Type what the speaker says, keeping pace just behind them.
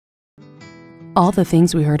All the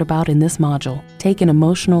things we heard about in this module take an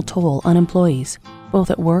emotional toll on employees, both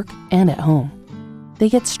at work and at home. They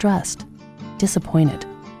get stressed, disappointed,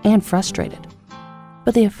 and frustrated,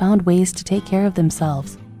 but they have found ways to take care of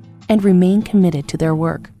themselves and remain committed to their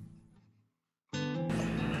work.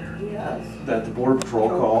 That the Border Patrol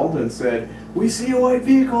called and said, "We see a white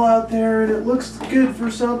vehicle out there and it looks good for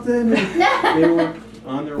something." And they were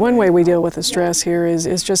on their One way we deal with the stress here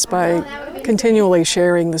is just by continually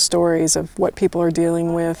sharing the stories of what people are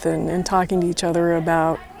dealing with and talking to each other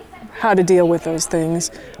about how to deal with those things.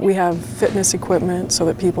 We have fitness equipment so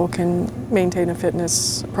that people can maintain a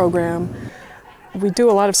fitness program. We do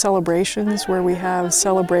a lot of celebrations where we have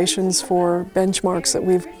celebrations for benchmarks that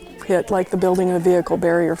we've hit, like the building of a vehicle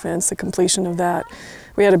barrier fence, the completion of that.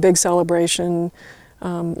 We had a big celebration,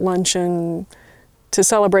 luncheon, to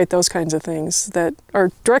celebrate those kinds of things that are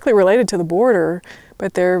directly related to the border,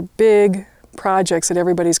 but they're big projects that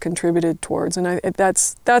everybody's contributed towards. And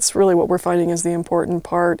that's really what we're finding is the important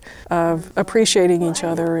part of appreciating each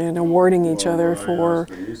other and awarding each other for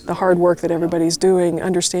the hard work that everybody's doing,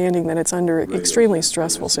 understanding that it's under extremely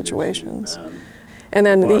stressful situations. And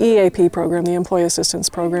then the EAP program, the Employee Assistance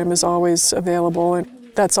Program, is always available, and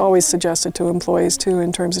that's always suggested to employees too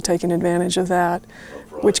in terms of taking advantage of that,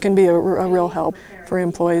 which can be a real help for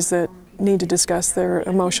employees that need to discuss their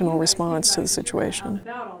emotional response to the situation.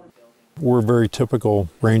 We're a very typical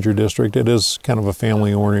ranger district. It is kind of a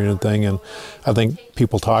family-oriented thing, and I think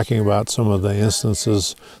people talking about some of the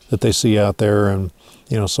instances that they see out there and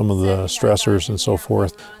some of the stressors and so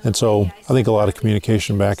forth. And so I think a lot of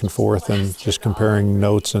communication back and forth and just comparing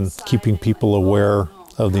notes and keeping people aware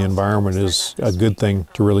of the environment is a good thing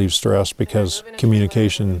to relieve stress, because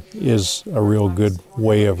communication is a real good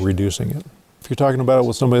way of reducing it. If you're talking about it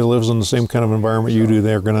with somebody that lives in the same kind of environment you do,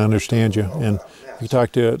 they're going to understand you. And if you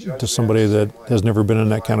talk to somebody that has never been in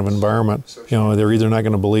that kind of environment, they're either not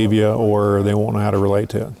going to believe you or they won't know how to relate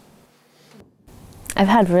to it. I've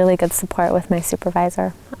had really good support with my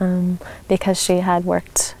supervisor because she had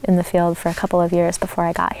worked in the field for a couple of years before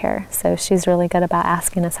I got here. So she's really good about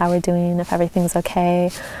asking us how we're doing, if everything's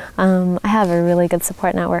okay. I have a really good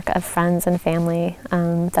support network of friends and family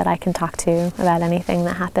that I can talk to about anything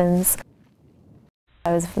that happens.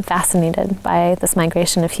 I was fascinated by this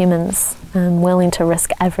migration of humans, willing to risk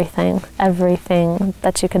everything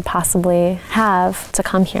that you could possibly have to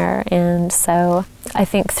come here. And so I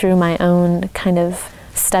think through my own kind of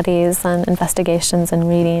studies and investigations and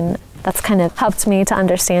reading, that's kind of helped me to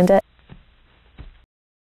understand it.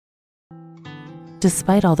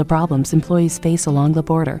 Despite all the problems employees face along the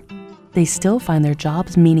border, they still find their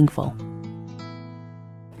jobs meaningful.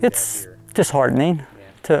 It's disheartening,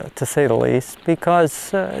 to say the least,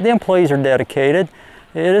 because the employees are dedicated.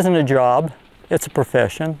 It isn't a job, it's a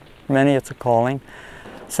profession. For many, it's a calling.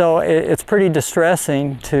 So it's pretty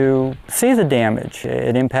distressing to see the damage.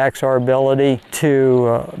 It impacts our ability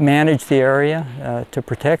to manage the area, to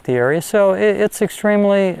protect the area. So it's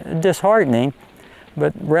extremely disheartening.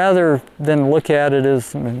 But rather than look at it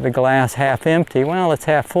as the glass half empty, well, it's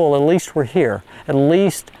half full. At least we're here. At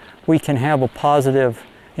least we can have a positive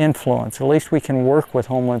influence. At least we can work with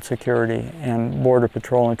Homeland Security and Border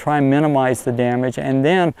Patrol and try and minimize the damage, and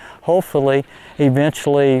then hopefully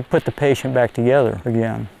eventually put the patient back together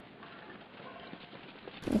again.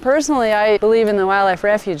 Personally, I believe in the wildlife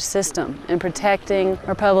refuge system and protecting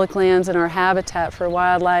our public lands and our habitat for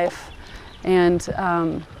wildlife. And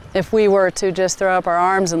if we were to just throw up our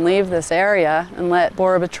arms and leave this area and let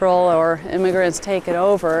Border Patrol or immigrants take it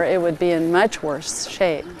over, it would be in much worse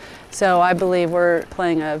shape. So I believe we're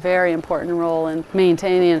playing a very important role in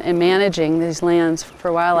maintaining and managing these lands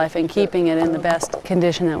for wildlife and keeping it in the best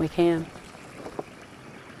condition that we can.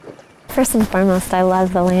 First and foremost, I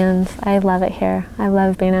love the land. I love it here. I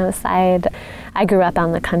love being outside. I grew up out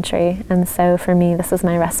in the country, and so for me this is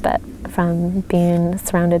my respite from being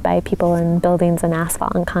surrounded by people and buildings and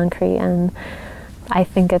asphalt and concrete, and I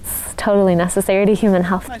think it's totally necessary to human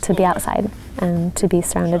health to be outside and to be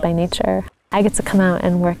surrounded by nature. I get to come out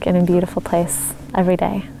and work in a beautiful place every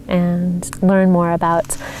day and learn more about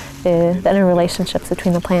the interrelationships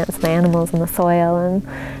between the plants and the animals and the soil,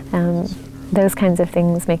 and those kinds of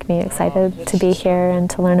things make me excited to be here and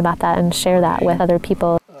to learn about that and share that with other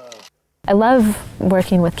people. I love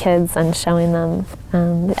working with kids and showing them,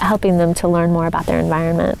 helping them to learn more about their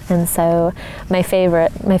environment. And so my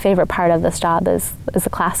favorite part of this job is the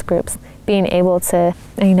class groups. Being able to,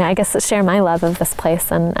 I guess, share my love of this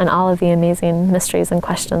place and all of the amazing mysteries and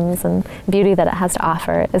questions and beauty that it has to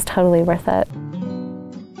offer is totally worth it.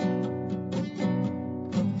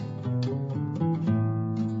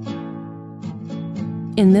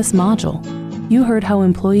 In this module, You heard how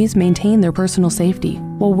employees maintain their personal safety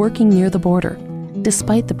while working near the border,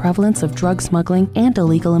 despite the prevalence of drug smuggling and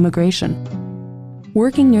illegal immigration.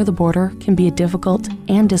 Working near the border can be a difficult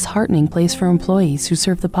and disheartening place for employees who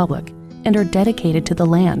serve the public and are dedicated to the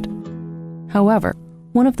land. However,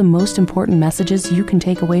 one of the most important messages you can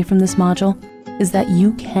take away from this module is that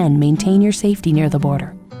you can maintain your safety near the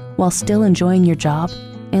border while still enjoying your job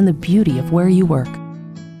and the beauty of where you work.